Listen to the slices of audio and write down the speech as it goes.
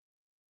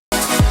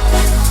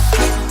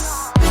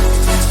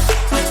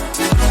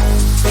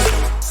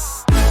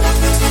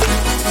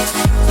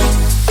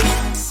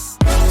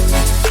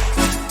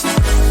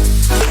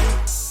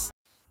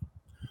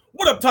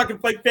up, Talking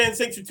Fight fans?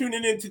 Thanks for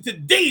tuning in to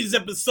today's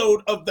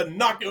episode of the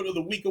Knockout of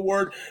the Week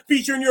Award,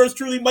 featuring yours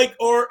truly, Mike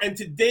Orr. And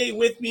today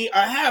with me,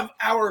 I have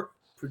our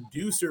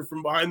producer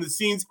from behind the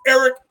scenes,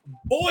 Eric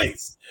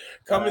Boyce,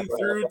 coming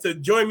through to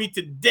join me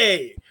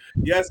today.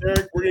 Yes,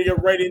 Eric, we're going to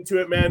get right into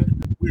it, man.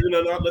 We're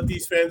going to not let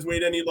these fans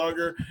wait any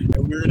longer,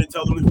 and we're going to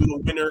tell them who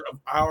the winner of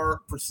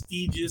our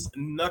prestigious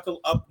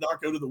Knuckle Up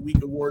Knockout of the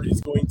Week Award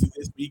is going to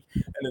this week,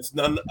 and it's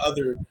none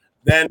other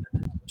than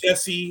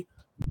Jesse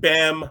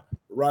Bam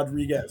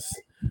Rodriguez.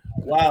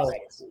 Wow,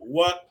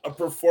 what a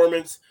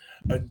performance.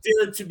 A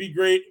Dare to Be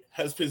Great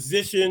has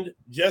positioned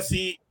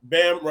Jesse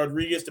Bam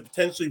Rodriguez to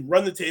potentially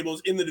run the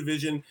tables in the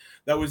division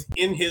that was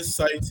in his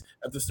sights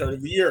at the start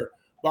of the year.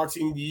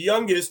 Boxing the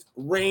youngest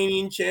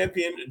reigning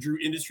champion drew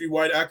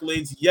industry-wide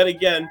accolades yet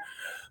again.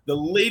 The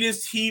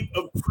latest heap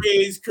of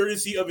praise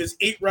courtesy of his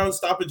 8-round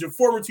stoppage of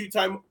former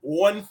two-time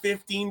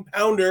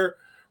 115-pounder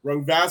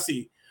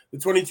Rungvisai. The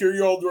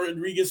 22-year-old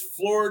Rodriguez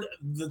floored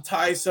the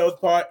Thai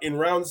southpaw in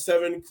round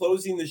 7,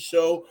 closing the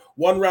show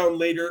 1 round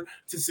later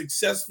to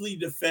successfully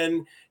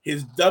defend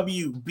his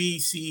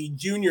WBC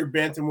junior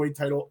bantamweight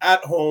title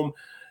at home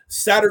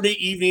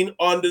Saturday evening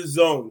on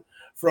DAZN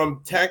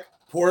from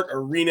Techport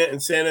Arena in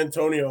San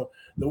Antonio.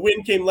 The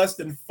win came less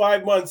than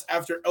 5 months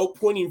after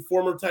outpointing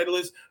former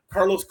titleist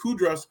Carlos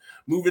Cudras,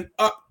 moving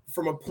up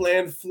from a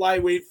planned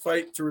flyweight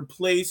fight to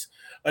replace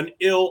an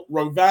ill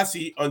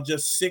Rungvisai on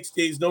just 6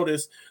 days'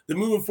 notice. The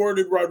move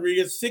afforded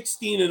Rodriguez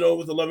 16-0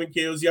 with 11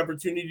 KOs the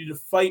opportunity to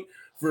fight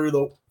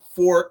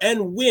for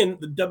and win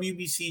the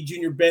WBC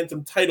Junior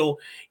Bantam title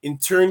in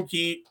turn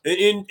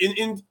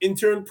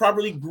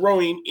properly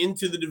growing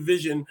into the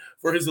division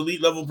for his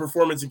elite level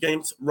performance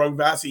against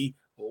Rungvisai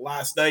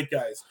last night,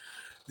 guys.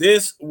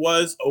 This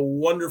was a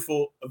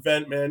wonderful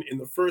event, man. In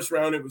the first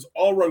round, it was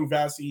all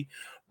Rungvisai,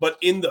 but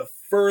in the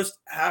first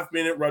half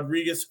minute,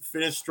 Rodriguez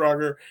finished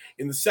stronger.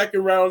 In the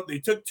second round, they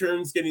took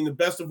turns getting the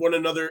best of one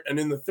another, and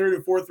in the third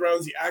and fourth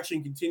rounds, the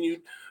action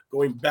continued,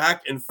 going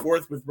back and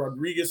forth with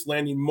Rodriguez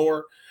landing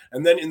more.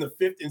 And then in the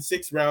fifth and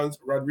sixth rounds,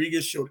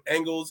 Rodriguez showed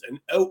angles and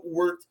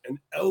outworked and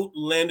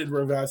outlanded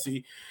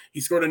Rungvisai. He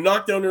scored a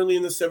knockdown early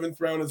in the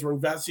seventh round as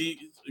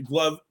Rungvisai's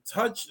glove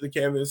touched the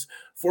canvas,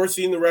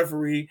 forcing the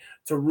referee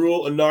to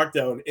rule a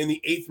knockdown. In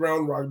the eighth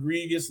round,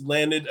 Rodriguez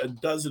landed a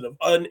dozen of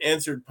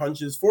unanswered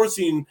punches,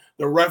 forcing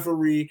the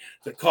referee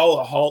to call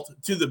a halt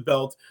to the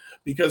belt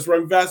because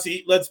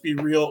Rungvisai, let's be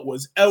real,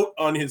 was out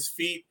on his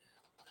feet.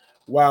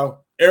 Wow.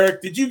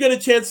 Eric, did you get a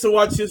chance to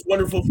watch this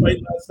wonderful fight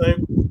last night?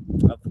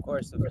 Of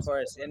course.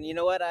 And you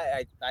know what?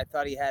 I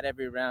thought he had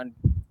every round.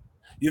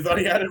 You thought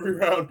he had every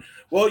round.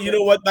 Well, you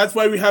know what? That's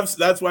why we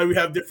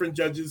have different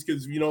judges,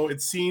 because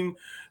it's seen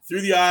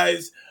through the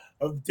eyes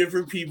of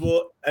different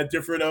people at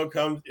different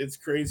outcomes. It's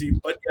crazy.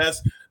 But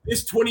yes,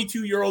 this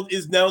 22-year-old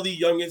is now the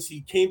youngest.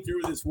 He came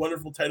through with this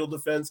wonderful title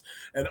defense,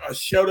 and a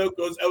shout out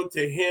goes out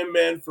to him,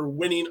 man, for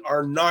winning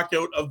our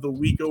Knockout of the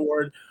Week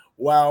award.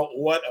 Wow,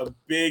 what a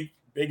big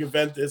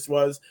event this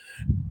was.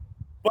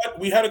 But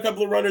we had a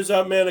couple of runners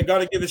up, man. I got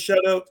to give a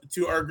shout out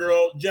to our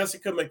girl,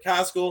 Jessica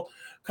McCaskill,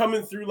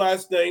 coming through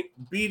last night,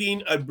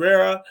 beating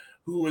Ibarra,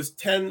 who was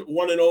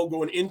 10-1-0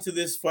 going into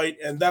this fight.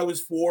 And that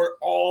was for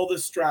all the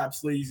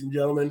straps, ladies and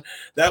gentlemen.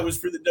 That was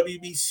for the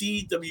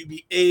WBC,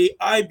 WBA,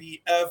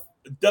 IBF,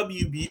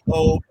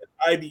 WBO,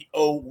 and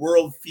IBO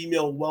World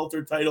Female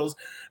Welter titles.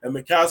 And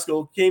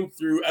McCaskill came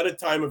through at a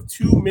time of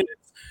 2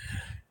 minutes.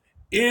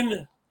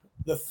 In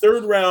the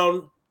third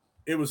round,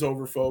 it was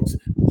over, folks.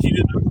 She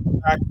did not come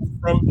back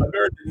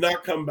Ibarra did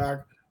not come back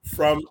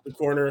from the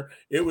corner.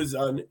 It was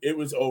done. It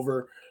was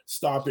over.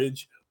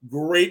 Stoppage.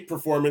 Great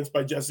performance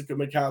by Jessica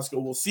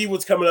McCaskill. We'll see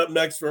what's coming up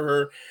next for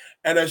her.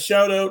 And a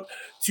shout out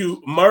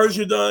to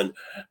Marjordan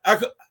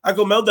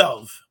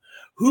Agomeldov,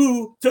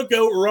 who took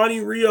out Ronnie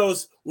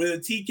Rios with a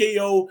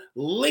TKO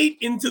late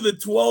into the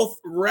 12th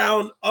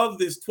round of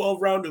this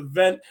 12-round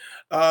event.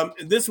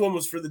 This one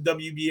was for the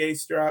WBA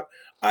strap,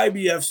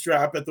 IBF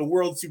strap at the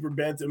World Super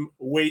Bantam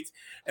weight,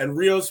 and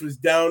Rios was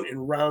down in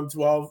round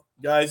 12.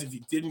 Guys, if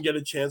you didn't get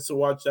a chance to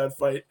watch that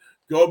fight,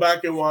 go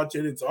back and watch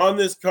it. It's on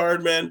this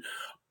card, man,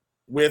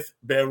 with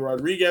Bam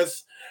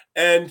Rodriguez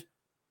and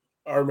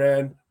our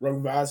man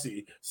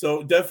Rungvisai.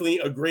 So definitely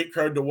a great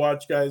card to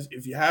watch, guys.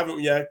 If you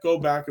haven't yet, go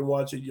back and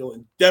watch it.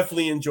 You'll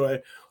definitely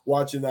enjoy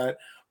watching that.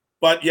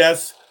 But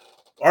yes,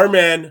 our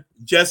man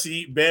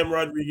Jesse Bam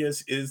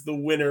Rodriguez is the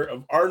winner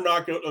of our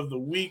Knockout of the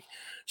Week.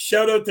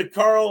 Shout out to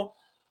Carl.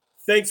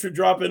 Thanks for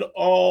dropping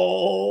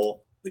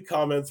all the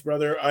comments,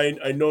 brother.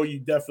 I know you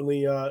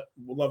definitely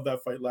love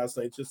that fight last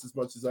night just as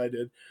much as I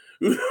did.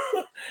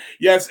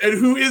 Yes, and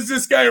who is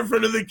this guy in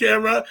front of the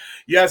camera?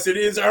 Yes, it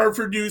is our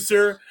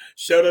producer.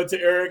 Shout out to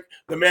Eric,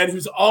 the man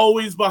who's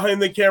always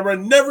behind the camera,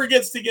 never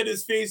gets to get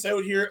his face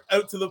out here,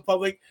 out to the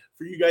public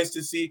for you guys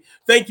to see.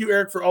 Thank you,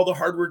 Eric, for all the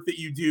hard work that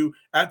you do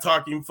at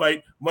Talking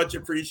Fight. Much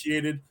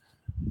appreciated.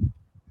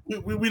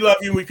 We love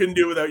you. We couldn't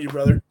do it without you,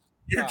 brother.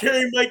 You're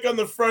carrying Mike on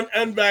the front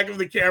and back of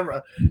the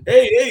camera.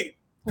 Hey,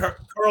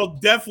 Carl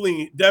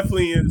definitely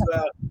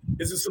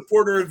is a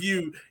supporter of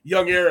you,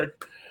 young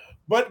Eric.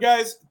 But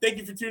guys, thank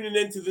you for tuning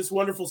in to this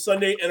wonderful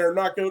Sunday and our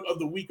Knockout of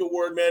the Week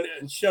award, man.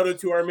 And shout out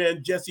to our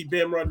man Jesse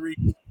Bam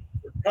Rodriguez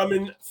for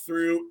coming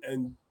through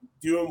and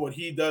doing what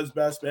he does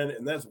best, man.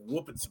 And that's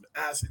whooping some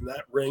ass in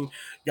that ring.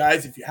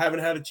 Guys, if you haven't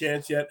had a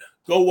chance yet,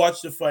 go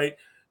watch the fight.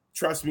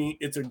 Trust me,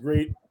 it's a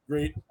great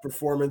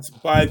performance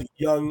by the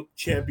young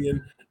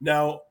champion,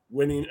 now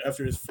winning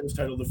after his first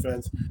title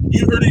defense.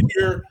 You heard it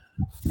here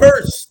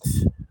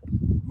first.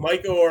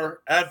 Mike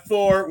Orr at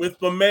 4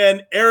 with my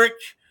man Eric,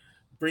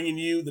 bringing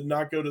you the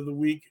Knockout of the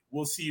Week.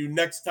 We'll see you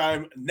next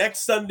time,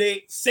 next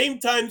Sunday, same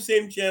time,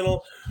 same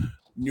channel,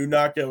 new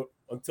Knockout.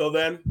 Until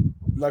then,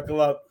 knuckle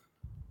up.